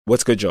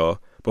What's good, y'all?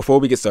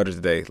 Before we get started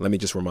today, let me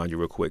just remind you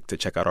real quick to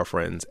check out our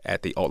friends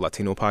at the Alt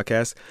Latino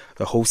podcast.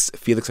 The hosts,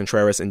 Felix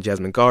Contreras and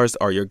Jasmine Garz,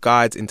 are your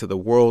guides into the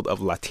world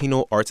of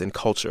Latino arts and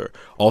culture,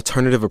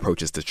 alternative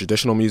approaches to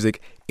traditional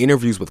music,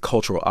 interviews with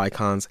cultural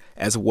icons,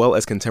 as well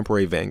as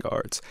contemporary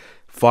vanguards.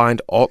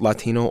 Find Alt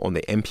Latino on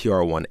the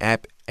NPR One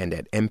app and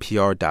at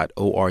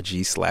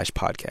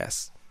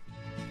npr.org/podcasts.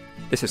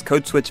 This is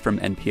Code Switch from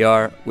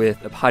NPR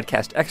with a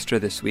podcast extra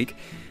this week.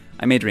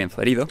 I'm Adrian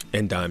Florido.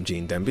 And I'm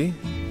Gene Demby.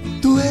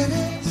 Tú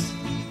eres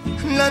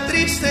la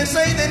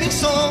tristeza y de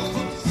mis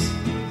ojos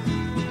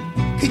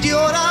que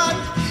lloran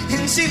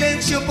en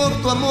silencio por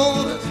tu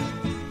amor.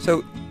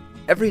 So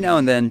every now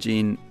and then,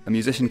 Gene, a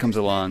musician comes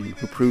along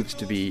who proves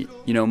to be,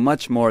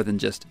 much more than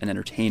just an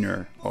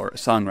entertainer or a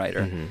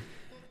songwriter. Mm-hmm.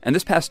 And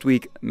this past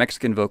week,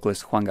 Mexican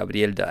vocalist Juan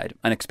Gabriel died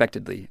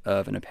unexpectedly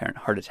of an apparent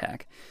heart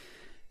attack.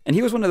 And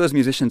he was one of those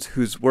musicians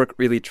whose work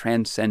really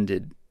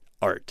transcended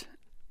art.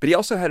 But he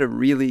also had a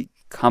really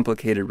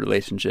complicated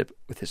relationship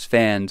with his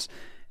fans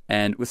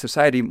and with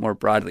society more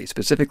broadly,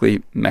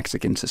 specifically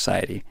Mexican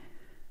society.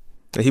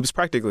 He was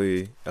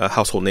practically a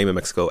household name in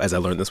Mexico, as I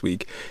learned this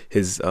week.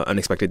 His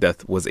unexpected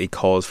death was a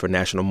cause for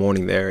national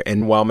mourning there.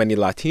 And while many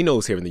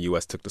Latinos here in the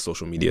U.S. took to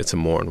social media to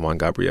mourn Juan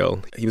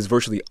Gabriel, he was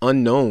virtually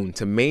unknown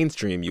to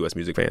mainstream U.S.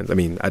 music fans. I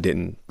mean, I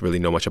didn't really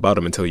know much about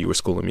him until you were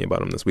schooling me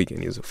about him this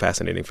weekend. He was a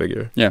fascinating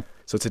figure. Yeah.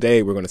 So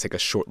today we're going to take a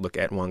short look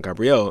at Juan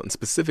Gabriel, and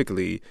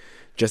specifically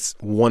just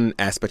one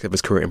aspect of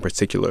his career in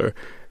particular,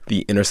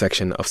 the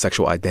intersection of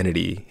sexual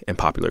identity and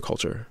popular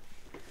culture.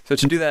 So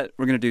to do that,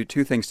 we're going to do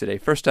two things today.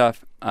 First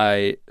off,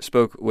 I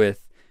spoke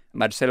with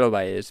Marcelo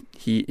Baez.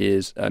 He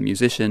is a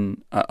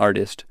musician,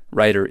 artist,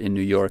 writer in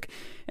New York,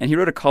 and he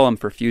wrote a column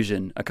for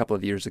Fusion a couple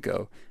of years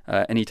ago,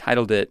 and he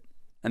titled it,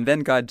 "And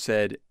Then God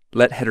Said,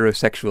 Let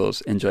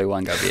Heterosexuals Enjoy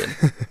Juan Gabriel."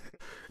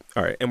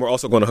 All right, and we're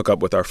also going to hook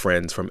up with our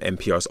friends from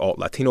NPR's Alt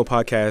Latino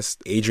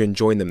podcast. Adrian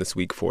joined them this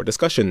week for a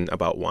discussion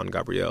about Juan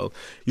Gabriel.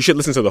 You should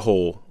listen to the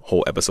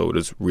whole episode.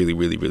 It's really,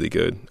 really, really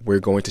good. We're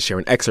going to share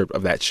an excerpt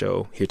of that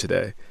show here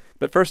today.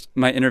 But first,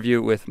 my interview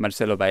with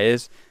Marcelo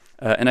Baez,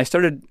 and I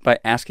started by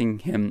asking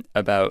him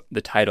about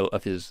the title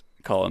of his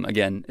column.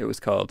 Again, it was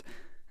called,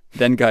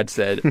 "Then God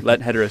Said,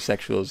 Let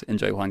Heterosexuals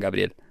Enjoy Juan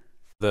Gabriel."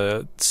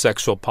 The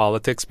sexual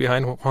politics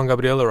behind Juan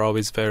Gabriel are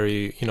always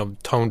very,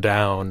 toned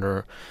down,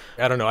 or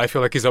I don't know. I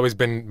feel like he's always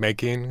been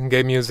making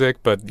gay music,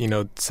 but,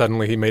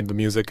 suddenly he made the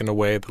music in a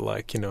way that,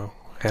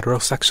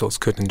 heterosexuals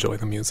could enjoy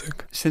the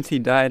music. Since he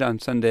died on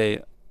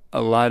Sunday,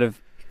 a lot of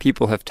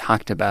people have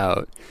talked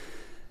about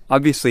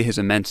obviously his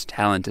immense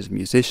talent as a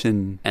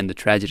musician and the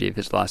tragedy of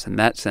his loss in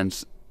that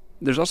sense.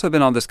 There's also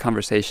been all this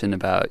conversation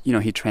about,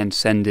 he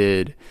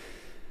transcended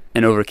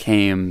and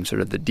overcame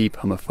sort of the deep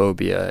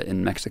homophobia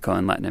in Mexico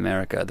and Latin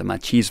America, the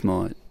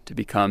machismo, to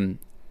become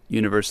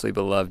universally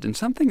beloved. And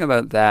something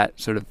about that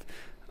sort of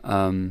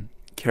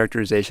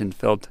characterization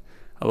felt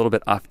a little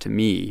bit off to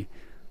me.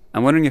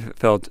 I'm wondering if it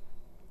felt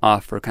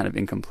off or kind of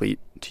incomplete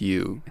to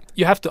you.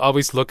 You have to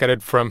always look at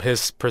it from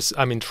his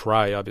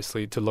try,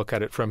 obviously, to look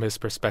at it from his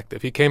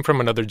perspective. He came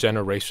from another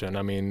generation.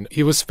 I mean,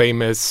 he was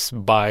famous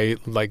by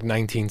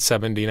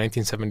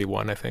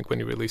 1971, I think, when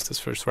he released his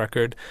first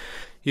record.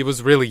 He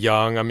was really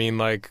young. I mean,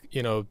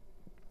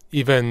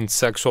 even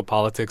sexual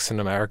politics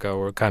in America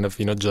were kind of,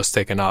 just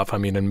taken off. I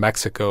mean, in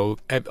Mexico,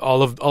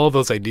 all of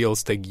those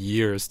ideals take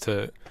years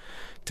to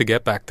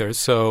get back there.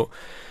 So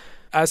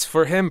as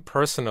for him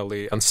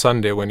personally, on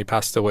Sunday when he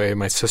passed away,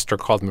 my sister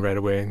called me right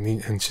away,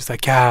 and she's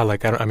like, "Yeah, I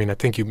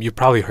think you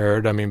probably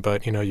heard.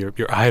 But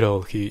your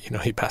idol,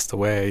 he passed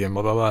away, and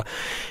blah blah blah."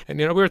 And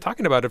we were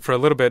talking about it for a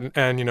little bit,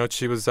 and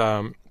she was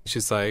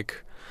she's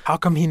like, "How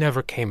come he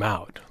never came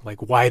out?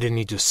 Why didn't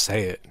he just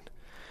say it?"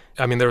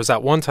 I mean, there was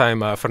that one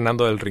time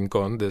Fernando del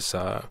Rincón, this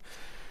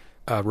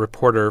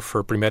reporter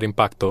for Primer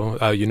Impacto,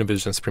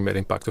 Univision's Primer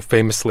Impacto,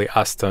 famously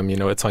asked him,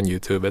 it's on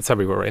YouTube, it's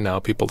everywhere right now,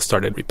 people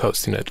started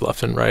reposting it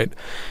left and right,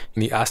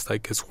 and he asked,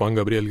 is Juan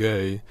Gabriel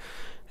gay?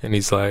 And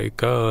he's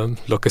like, lo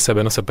que se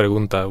ve no se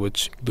pregunta,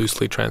 which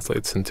loosely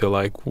translates into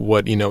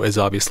what, is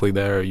obviously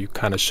there, you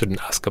kind of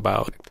shouldn't ask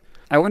about.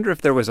 I wonder if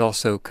there was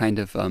also kind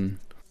of a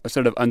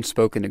sort of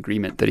unspoken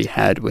agreement that he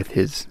had with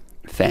his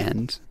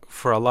fans.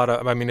 For a lot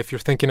of, if you're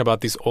thinking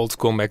about these old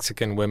school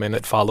Mexican women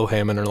that follow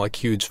him and are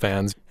huge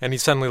fans, and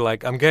he's suddenly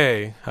I'm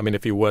gay.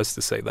 If he was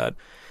to say that,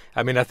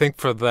 I think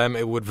for them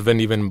it would have been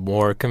even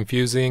more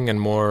confusing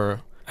and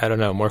more,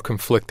 more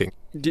conflicting.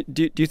 Do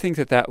you think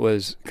that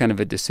was kind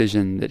of a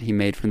decision that he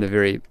made from the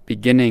very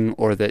beginning,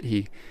 or that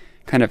he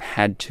kind of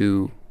had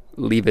to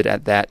leave it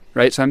at that,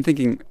 right? So I'm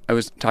thinking, I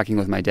was talking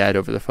with my dad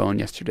over the phone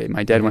yesterday.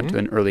 My dad went to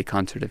an early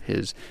concert of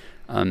his.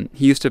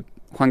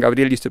 Juan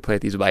Gabriel used to play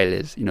at these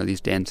bailes,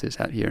 these dances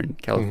out here in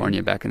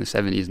California back in the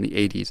 70s and the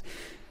 80s.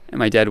 And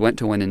my dad went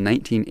to one in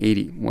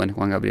 1980 when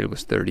Juan Gabriel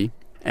was 30.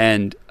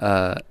 And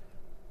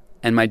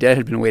my dad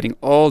had been waiting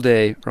all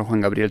day for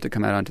Juan Gabriel to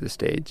come out onto the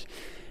stage.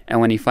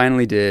 And when he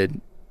finally did,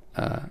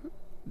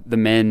 the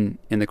men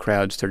in the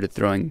crowd started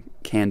throwing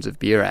cans of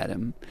beer at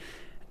him.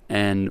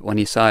 And when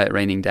he saw it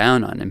raining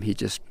down on him, he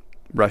just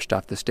rushed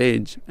off the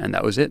stage, and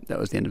that was it. That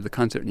was the end of the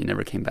concert, and he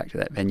never came back to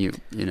that venue,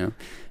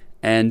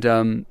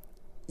 And,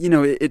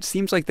 it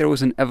seems like there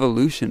was an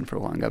evolution for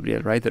Juan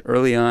Gabriel, right? That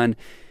early on,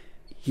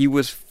 he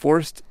was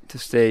forced to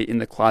stay in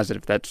the closet,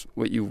 if that's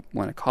what you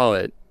want to call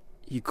it.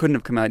 He couldn't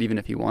have come out even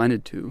if he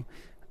wanted to.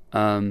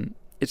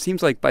 It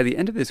seems like by the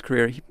end of his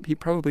career, he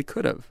probably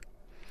could have.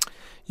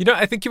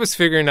 I think he was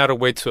figuring out a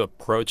way to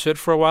approach it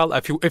for a while.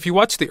 If you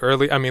watch the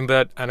early,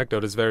 that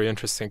anecdote is very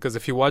interesting, because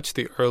if you watch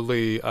the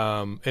early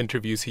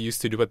interviews he used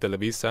to do at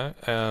Televisa,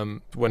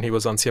 when he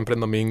was on Siempre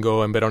en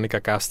Domingo and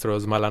Verónica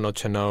Castro's Mala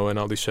Noche No and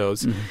all these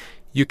shows,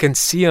 you can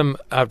see him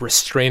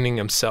restraining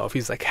himself.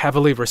 He's like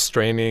heavily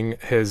restraining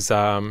his,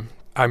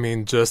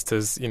 just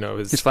his,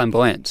 his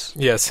flamboyance.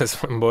 Yes, his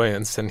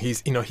flamboyance. And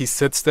he's, he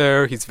sits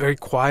there, he's very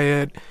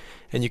quiet.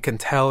 And you can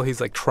tell he's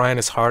like trying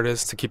his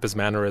hardest to keep his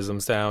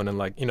mannerisms down, and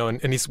like,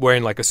 and he's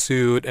wearing like a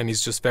suit, and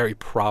he's just very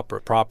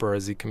proper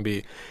as he can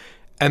be.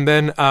 And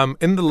then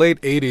in the late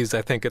 80s,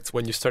 I think it's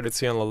when you started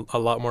seeing a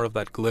lot more of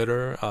that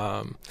glitter.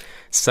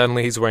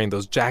 Suddenly he's wearing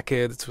those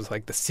jackets with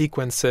like the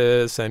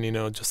sequences and,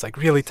 just like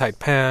really tight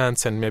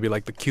pants and maybe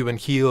like the Cuban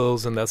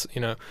heels. And that's,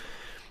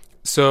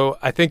 So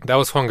I think that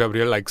was Juan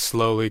Gabriel like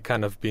slowly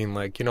kind of being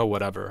like,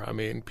 whatever.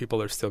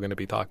 People are still going to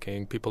be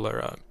talking. People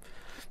are...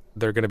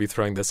 they're going to be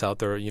throwing this out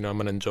there, I'm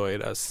going to enjoy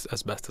it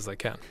as best as I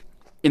can.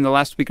 In the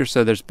last week or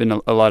so, there's been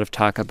a lot of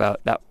talk about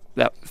that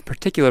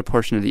particular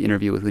portion of the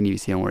interview with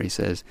Univision where he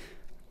says,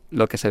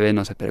 lo que se ve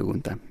no se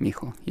pregunta,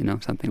 mijo,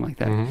 something like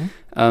that.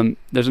 Mm-hmm.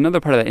 There's another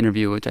part of that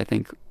interview which I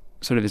think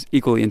sort of is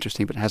equally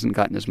interesting but hasn't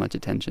gotten as much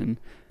attention.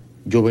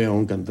 Yo veo a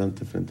un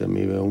cantante frente a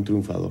mí, veo a un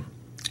triunfador.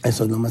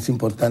 Eso es lo más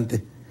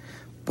importante,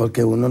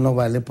 porque uno no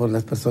vale por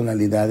las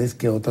personalidades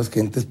que otras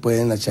gentes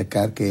pueden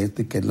achacar que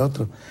esto y que el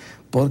otro.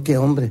 Porque,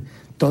 hombre...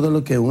 todo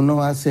lo que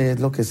uno hace es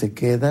lo que se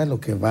queda,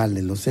 lo que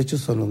vale. Los hechos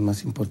son los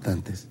más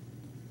importantes.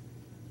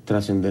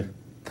 Trascender.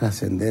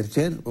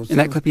 In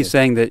that clip, he's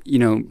saying that,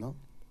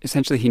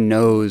 essentially he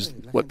knows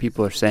what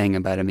people are saying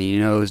about him. He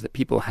knows that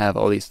people have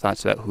all these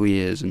thoughts about who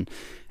he is and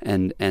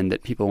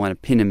that people want to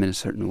pin him in a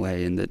certain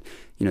way, and that,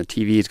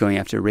 TV is going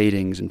after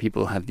ratings and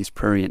people have these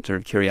prurient sort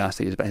of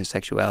curiosities about his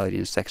sexuality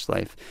and his sex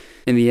life.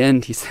 In the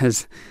end, he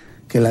says...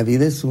 que la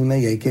vida es una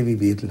y hay que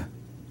vivirla.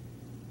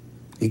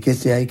 Y que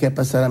si hay que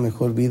pasar a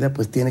mejor vida,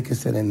 pues tiene que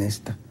ser en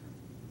esta.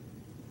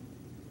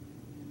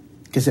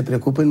 Que se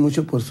preocupen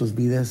mucho por sus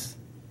vidas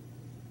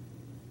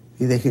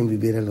y dejen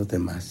vivir a los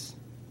demás.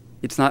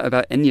 It's not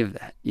about any of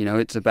that,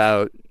 it's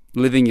about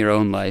living your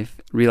own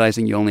life,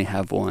 realizing you only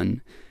have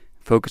one,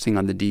 focusing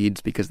on the deeds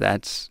because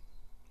that's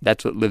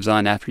what lives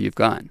on after you've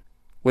gone.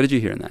 What did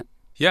you hear in that?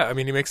 Yeah,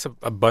 he makes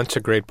a bunch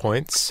of great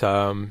points.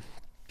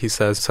 He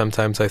says,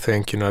 sometimes I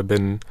think,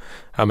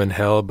 I'm in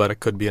hell, but I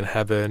could be in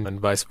heaven, and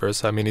vice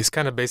versa. He's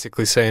kind of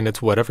basically saying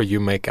it's whatever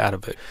you make out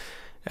of it.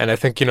 And I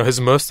think,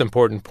 his most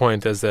important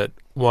point is that,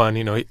 one,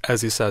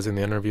 as he says in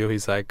the interview,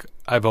 he's like,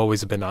 I've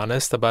always been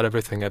honest about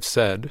everything I've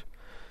said.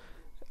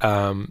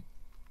 And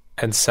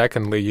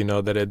secondly,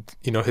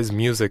 that his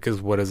music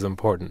is what is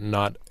important,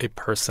 not a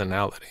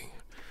personality.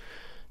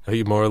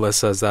 He more or less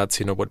says that's,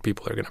 what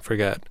people are going to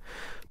forget.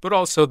 But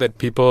also that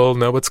people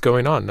know what's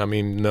going on. I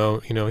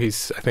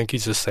think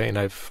he's just saying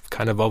I've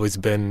kind of always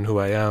been who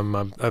I am.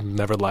 I've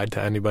never lied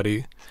to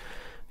anybody.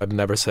 I've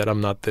never said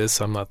I'm not this,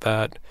 I'm not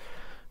that.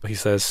 He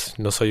says,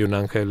 no soy un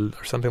ángel,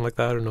 or something like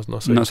that. Or no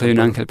soy un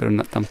ángel, pero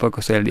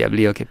tampoco soy el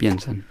diablillo que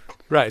piensan.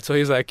 Right, so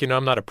he's like,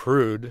 I'm not a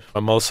prude.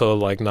 I'm also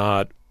like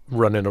not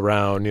running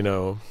around,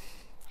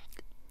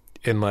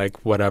 in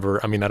like whatever.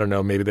 I don't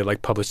know, maybe they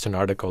like published an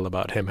article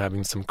about him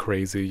having some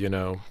crazy,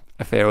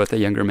 affair with a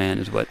younger man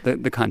is what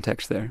the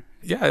context there.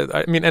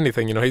 Yeah,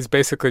 anything, he's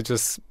basically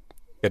just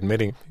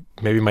admitting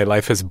maybe my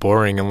life is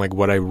boring and like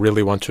what I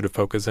really want you to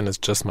focus in is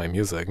just my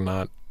music,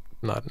 not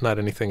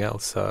anything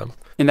else.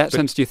 In that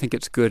sense, do you think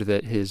it's good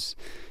that his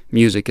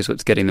music is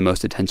what's getting the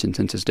most attention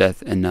since his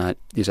death and not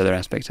these other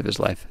aspects of his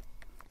life?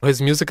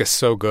 His music is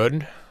so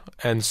good,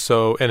 and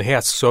he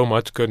has so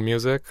much good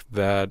music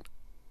that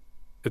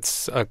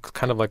it's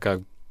kind of like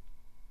a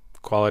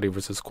quality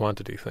versus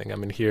quantity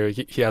thing. Here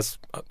he has,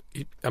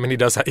 he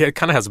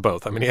kind of has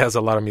both. He has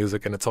a lot of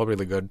music and it's all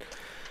really good.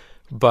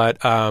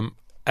 But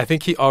I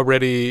think he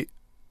already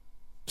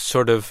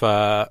sort of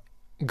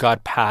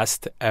got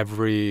past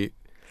every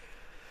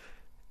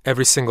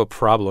single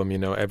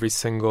problem, every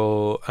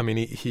single,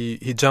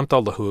 he jumped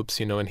all the hoops,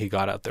 and he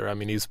got out there.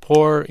 He was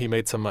poor, he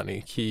made some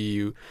money.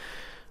 He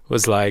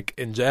was like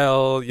in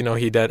jail,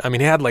 he did,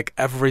 he had like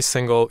every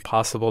single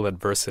possible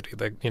adversity.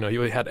 Like,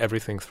 he had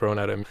everything thrown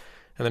at him.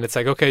 And then it's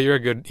like, okay, you're a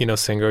good,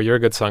 singer, you're a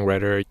good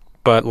songwriter,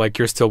 but like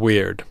you're still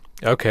weird.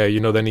 Okay,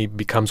 then he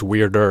becomes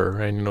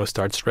weirder and,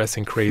 starts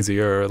dressing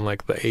crazier in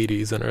like the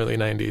 80s and early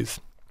 90s.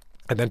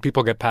 And then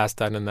people get past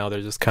that and now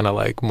they're just kind of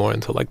like more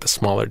into like the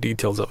smaller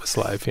details of his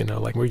life,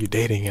 like where are you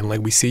dating? And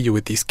like we see you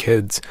with these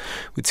kids,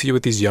 we see you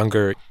with these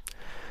younger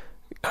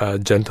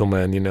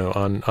gentlemen,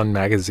 on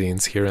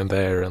magazines here and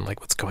there and like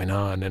what's going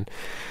on. And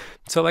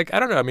So, like, I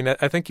don't know. I mean,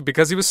 I think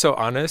because he was so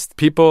honest,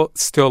 people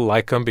still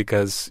like him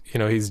because,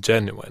 he's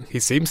genuine. He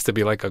seems to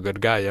be like a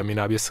good guy. I mean,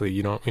 obviously,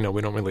 we don't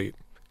really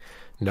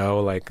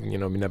know, like, we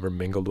never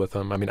mingled with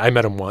him. I mean, I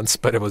met him once,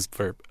 but it was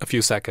for a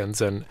few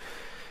seconds. And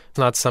it's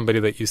not somebody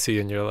that you see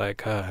and you're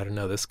like, I don't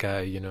know, this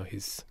guy,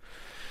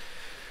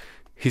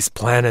 he's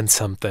planning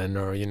something,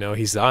 or,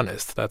 he's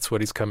honest. That's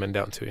what he's coming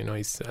down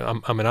to.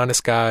 I'm an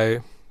honest guy,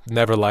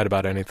 never lied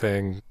about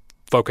anything,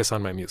 focus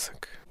on my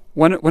music.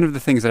 One of the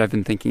things that I've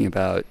been thinking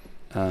about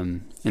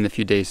in the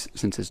few days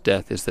since his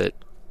death is that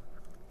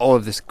all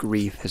of this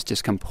grief has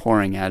just come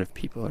pouring out of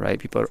people, right?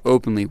 People are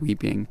openly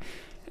weeping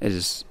at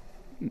his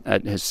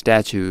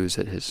statues,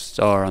 at his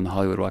star on the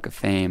Hollywood Walk of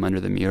Fame, under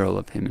the mural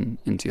of him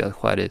in Ciudad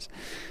Juárez.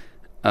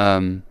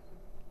 And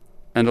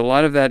a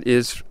lot of that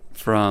is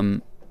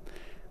from,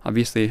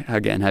 obviously,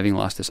 again, having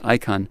lost this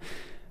icon.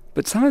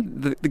 But some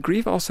of the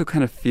grief also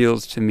kind of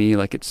feels to me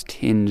like it's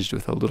tinged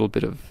with a little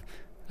bit of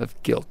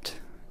guilt.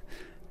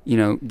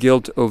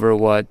 Guilt over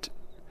what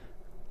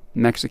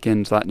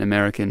Mexicans, Latin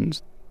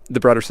Americans, the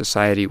broader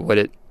society, what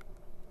it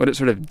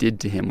sort of did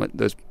to him, what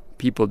those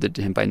people did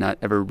to him by not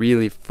ever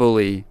really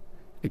fully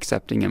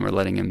accepting him or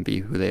letting him be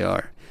who they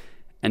are.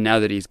 And now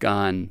that he's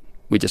gone,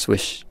 we just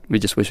wish we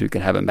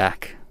could have him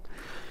back.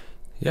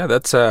 Yeah,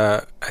 that's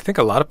I think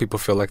a lot of people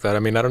feel like that. I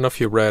mean, I don't know if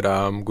you read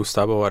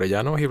Gustavo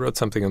Arellano. He wrote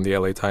something in the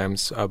LA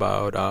Times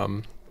about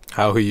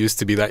how he used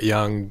to be that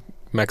young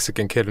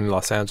Mexican kid in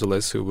Los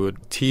Angeles who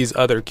would tease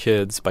other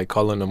kids by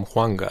calling him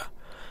Juanga,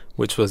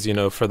 which was,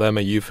 for them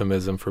a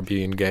euphemism for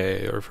being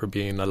gay or for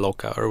being a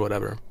loca or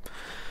whatever.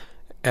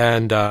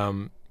 And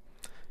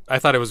I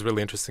thought it was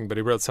really interesting, but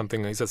he wrote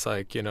something, he says,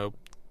 like,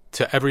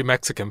 to every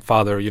Mexican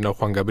father,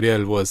 Juan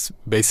Gabriel was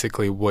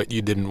basically what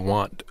you didn't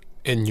want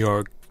in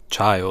your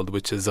child,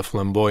 which is a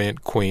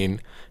flamboyant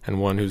queen and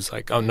one who's,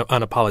 like,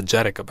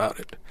 unapologetic about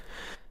it.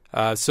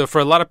 So for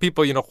a lot of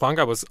people,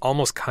 Juanga was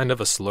almost kind of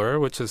a slur,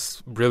 which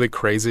is really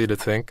crazy to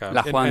think.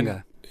 La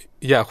Juanga.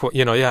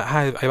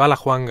 Ahí va la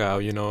Juanga,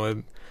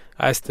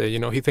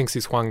 he thinks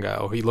he's Juanga,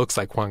 or he looks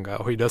like Juanga,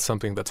 or he does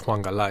something that's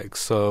Juanga-like.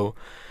 So,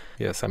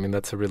 yes, I mean,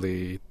 that's a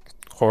really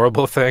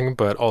horrible thing,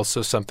 but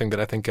also something that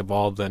I think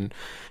evolved. And,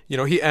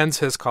 he ends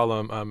his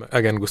column,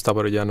 again,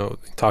 Gustavo Arellano,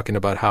 talking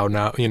about how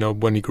now,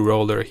 when he grew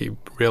older, he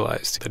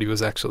realized that he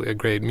was actually a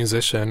great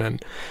musician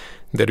and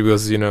that he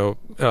was,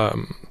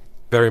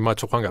 very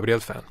much a Juan Gabriel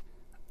fan.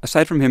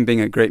 Aside from him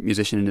being a great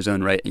musician in his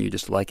own right and you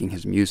just liking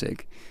his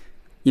music,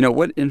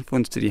 what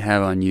influence did he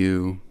have on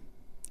you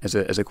as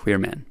a queer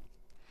man?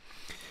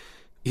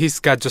 He's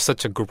got just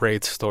such a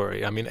great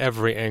story. I mean,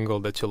 every angle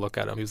that you look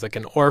at him. He was like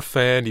an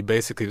orphan. He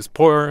basically was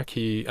poor.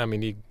 He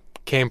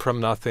came from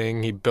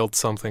nothing. He built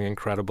something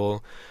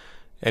incredible.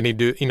 And he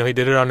did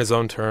it on his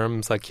own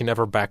terms. Like, he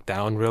never backed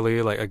down,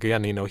 really. Like,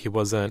 again, he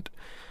wasn't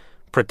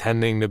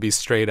pretending to be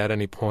straight at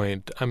any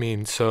point. I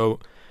mean,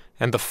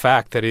 and the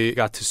fact that he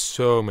got to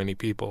so many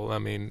people. I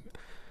mean,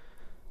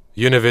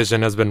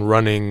 Univision has been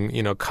running,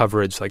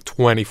 coverage like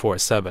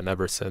 24/7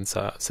 ever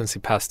since he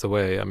passed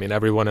away. I mean,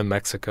 everyone in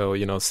Mexico,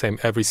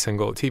 every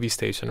single TV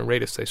station and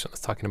radio station is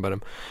talking about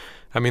him.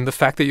 I mean, the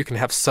fact that you can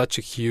have such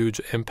a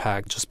huge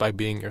impact just by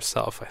being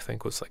yourself, I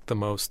think was like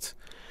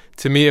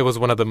to me, it was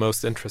one of the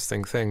most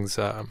interesting things.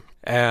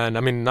 And I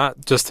mean,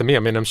 not just to me, I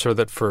mean, I'm sure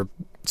that for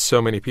so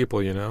many people,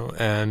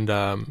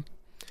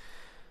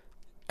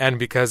 and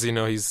because,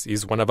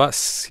 he's one of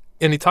us.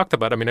 And he talked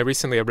about, I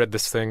recently I read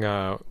this thing,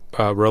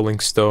 Rolling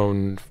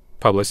Stone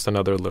published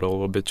another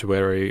little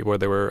obituary where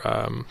they were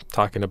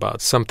talking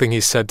about something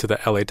he said to the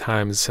LA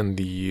Times in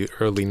the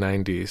early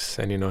 90s.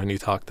 And, and he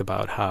talked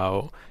about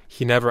how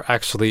he never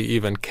actually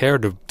even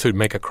cared to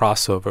make a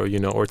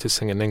crossover, or to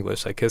sing in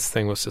English. Like, his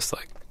thing was just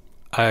like,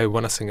 I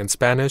want to sing in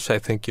Spanish. I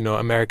think,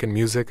 American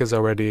music is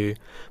already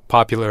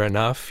popular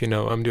enough.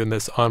 I'm doing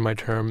this on my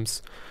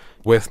terms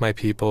with my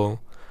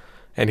people.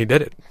 And he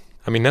did it.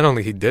 I mean, not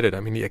only he did it,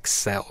 he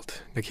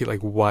excelled. Like, he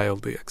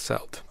wildly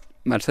excelled.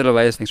 Marcelo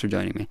Valles, thanks for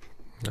joining me.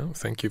 No,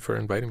 thank you for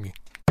inviting me.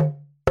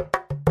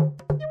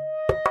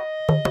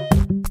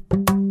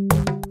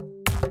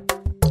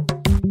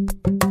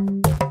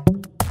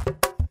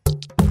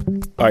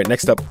 All right,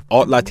 next up,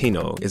 Alt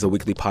Latino is a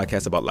weekly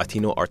podcast about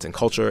Latino arts and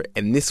culture.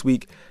 And this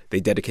week, they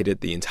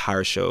dedicated the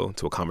entire show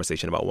to a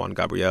conversation about Juan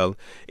Gabriel.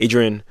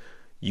 Adrian,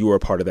 you were a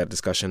part of that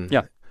discussion.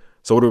 Yeah.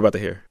 So what are we about to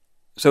hear?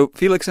 So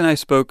Felix and I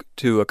spoke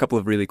to a couple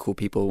of really cool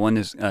people. One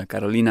is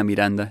Carolina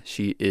Miranda.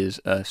 She is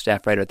a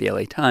staff writer at the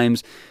LA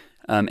Times.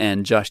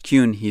 And Josh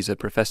Kuhn, he's a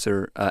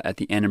professor at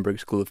the Annenberg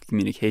School of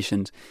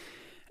Communications.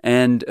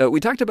 And we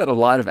talked about a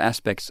lot of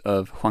aspects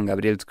of Juan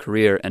Gabriel's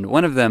career, and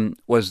one of them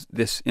was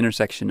this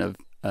intersection of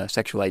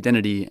sexual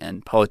identity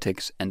and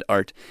politics and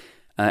art.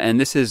 And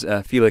this is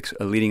Felix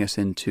leading us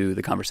into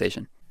the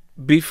conversation.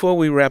 Before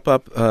we wrap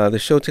up the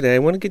show today, I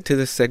want to get to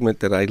this segment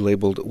that I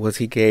labeled, Was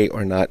He Gay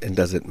or Not, and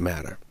Does It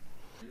Matter?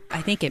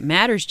 I think it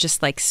matters,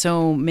 just like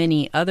so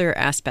many other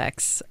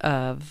aspects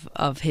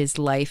of his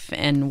life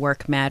and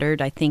work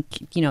mattered. I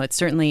think,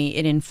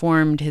 it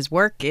informed his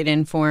work. It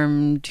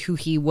informed who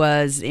he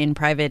was in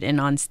private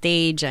and on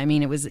stage. I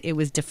mean, it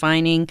was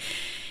defining.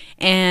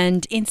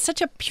 And in such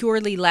a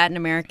purely Latin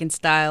American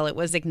style, it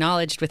was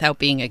acknowledged without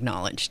being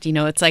acknowledged. You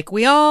know, it's like,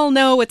 we all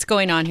know what's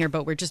going on here,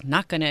 but we're just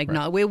not going to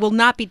acknowledge. Right. It will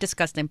not be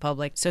discussed in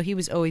public. So he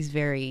was always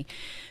very,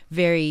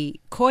 very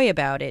coy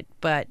about it.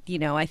 But, you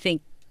know, I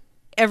think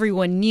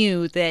everyone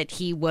knew that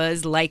he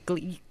was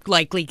likely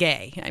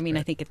gay. I mean,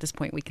 right. I think at this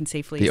point we can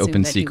safely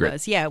assume that he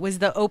was. Yeah, it was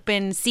the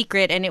open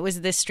secret, and it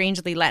was this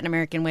strangely Latin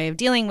American way of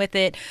dealing with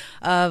it,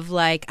 of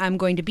like, I'm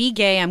going to be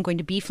gay, I'm going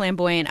to be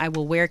flamboyant, I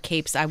will wear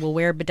capes, I will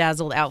wear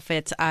bedazzled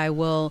outfits, I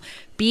will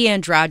be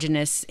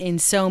androgynous in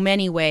so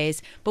many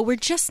ways, but we're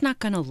just not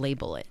going to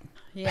label it.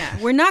 Yeah,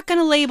 we're not going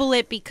to label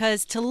it,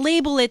 because to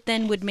label it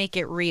then would make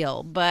it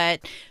real. But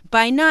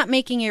by not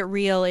making it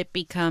real, it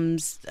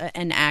becomes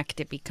an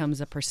act, it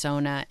becomes a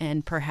persona,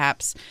 and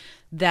perhaps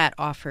that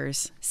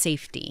offers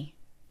safety,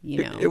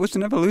 you know. It was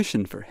an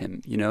evolution for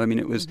him, you know. I mean,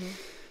 it was...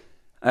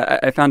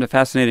 I found a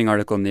fascinating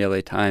article in the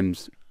LA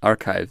Times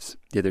archives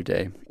the other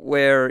day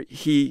where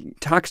he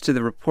talks to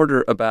the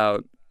reporter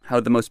about how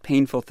the most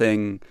painful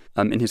thing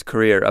in his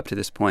career up to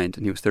this point,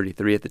 and he was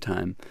 33 at the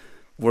time,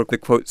 were the,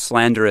 quote,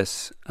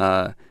 slanderous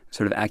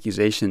sort of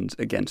accusations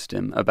against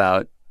him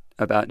about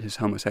his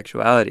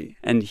homosexuality.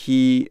 And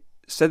he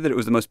said that it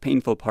was the most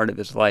painful part of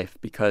his life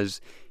because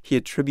he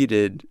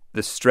attributed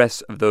the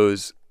stress of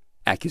those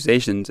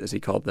accusations, as he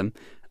called them,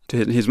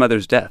 to his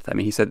mother's death. I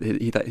mean, he said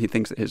he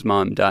thinks that his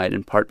mom died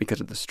in part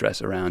because of the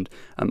stress around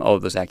all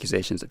of those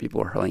accusations that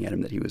people were hurling at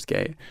him that he was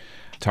gay.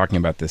 Talking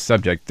about this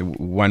subject,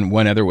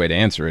 one other way to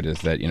answer it is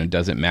that, you know,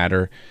 does it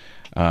matter?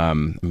 I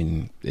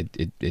mean,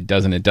 it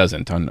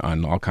doesn't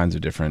on all kinds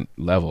of different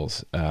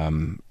levels,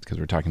 because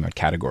we're talking about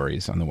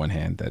categories on the one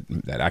hand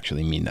that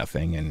actually mean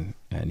nothing,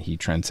 and he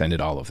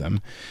transcended all of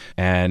them.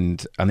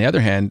 And on the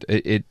other hand,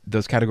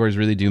 those categories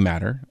really do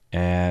matter.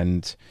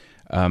 And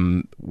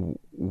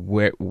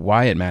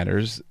why it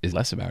matters is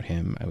less about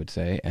him, I would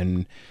say,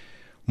 and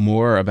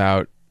more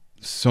about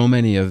so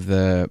many of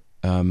the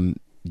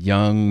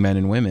young men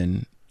and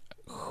women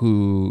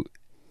who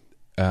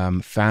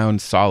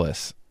found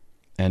solace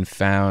and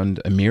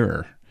found a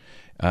mirror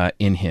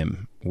in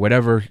him,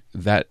 whatever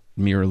that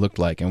mirror looked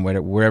like, and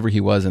wherever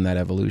he was in that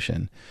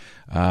evolution.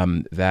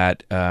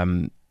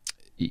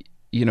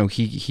 You know,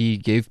 he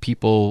gave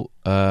people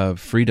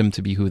freedom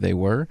to be who they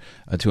were,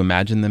 to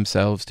imagine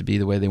themselves to be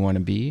the way they want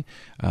to be.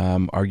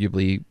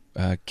 Arguably,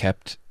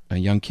 kept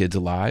young kids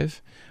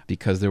alive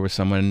because there was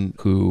someone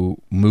who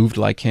moved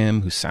like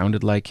him, who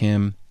sounded like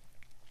him,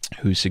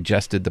 who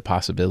suggested the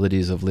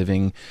possibilities of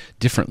living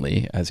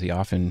differently, as he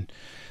often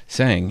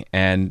sang.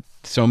 And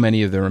so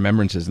many of the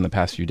remembrances in the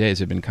past few days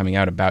have been coming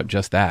out about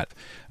just that,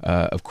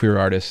 of queer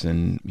artists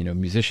and, you know,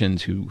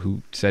 musicians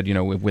who said, you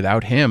know,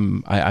 without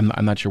him,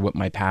 I'm not sure what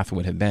my path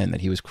would have been,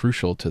 that he was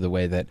crucial to the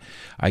way that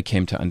I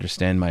came to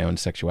understand my own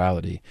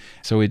sexuality.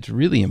 So it's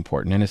really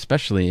important, and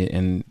especially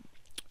in,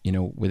 you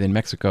know, within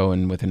Mexico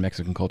and within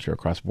Mexican culture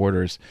across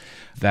borders,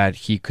 that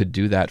he could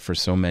do that for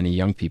so many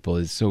young people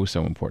is so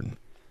important.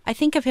 I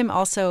think of him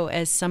also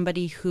as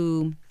somebody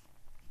who,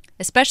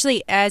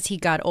 especially as he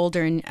got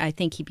older, and I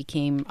think he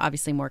became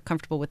obviously more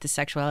comfortable with his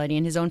sexuality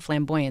and his own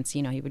flamboyance.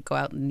 You know, he would go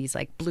out in these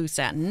like blue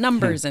satin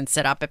numbers and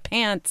set up at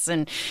pants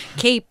and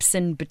capes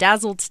and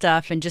bedazzled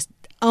stuff and just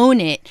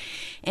own it.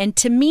 And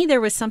to me,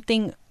 there was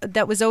something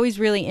that was always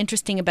really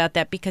interesting about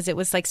that, because it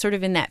was like sort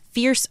of in that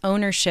fierce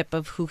ownership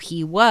of who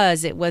he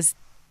was.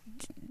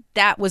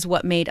 That was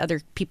what made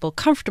other people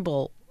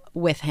comfortable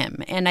with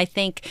him. And I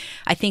think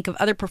of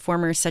other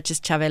performers such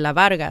as Chavela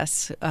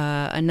Vargas,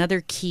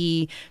 another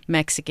key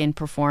Mexican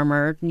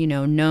performer, you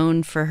know,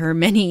 known for her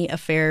many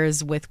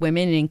affairs with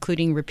women,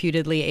 including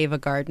reputedly Ava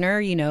Gardner,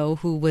 you know,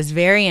 who was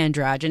very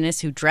androgynous,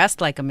 who dressed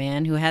like a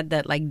man, who had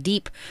that like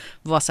deep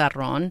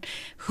vozarrón,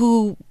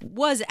 who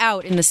was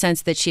out in the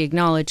sense that she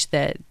acknowledged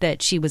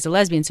that she was a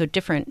lesbian, so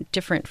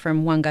different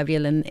from Juan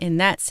Gabriel in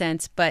that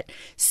sense, but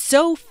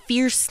so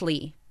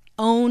fiercely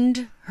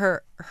owned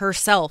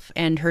herself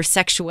and her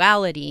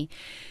sexuality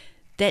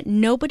that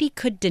nobody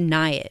could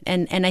deny it.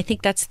 And I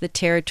think that's the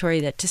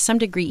territory that, to some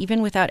degree,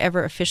 even without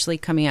ever officially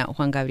coming out,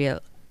 Juan Gabriel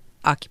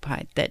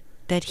occupied,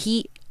 that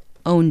he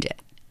owned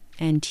it,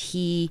 and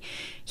he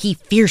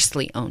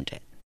fiercely owned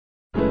it.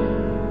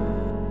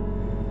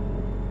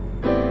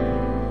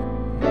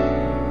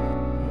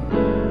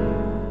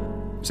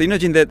 So, you know,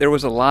 Jean, that there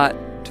was a lot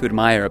to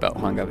admire about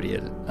Juan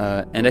Gabriel.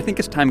 And I think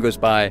as time goes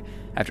by,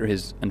 after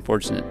his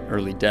unfortunate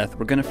early death,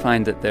 we're going to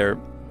find that there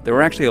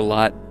were actually a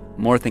lot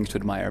more things to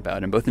admire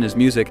about him, both in his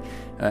music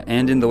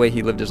and in the way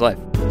he lived his life.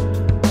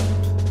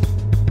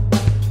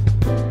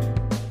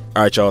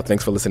 All right, y'all.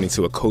 Thanks for listening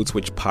to a Code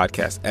Switch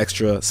Podcast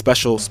Extra.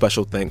 Special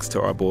thanks to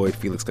our boy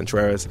Felix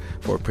Contreras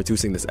for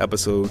producing this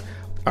episode.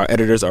 Our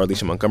editors are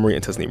Alicia Montgomery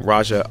and Tasneem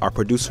Raja. Our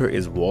producer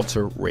is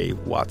Walter Ray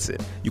Watson.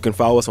 You can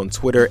follow us on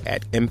Twitter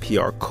at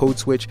NPR Code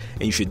Switch,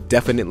 and you should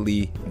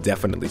definitely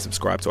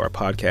subscribe to our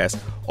podcast.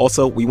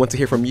 Also, we want to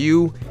hear from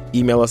you.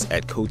 Email us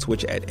at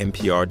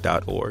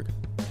codeswitch@npr.org.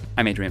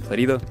 I'm Adrian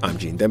Florido. I'm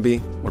Gene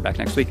Demby. We're back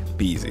next week.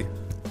 Be easy.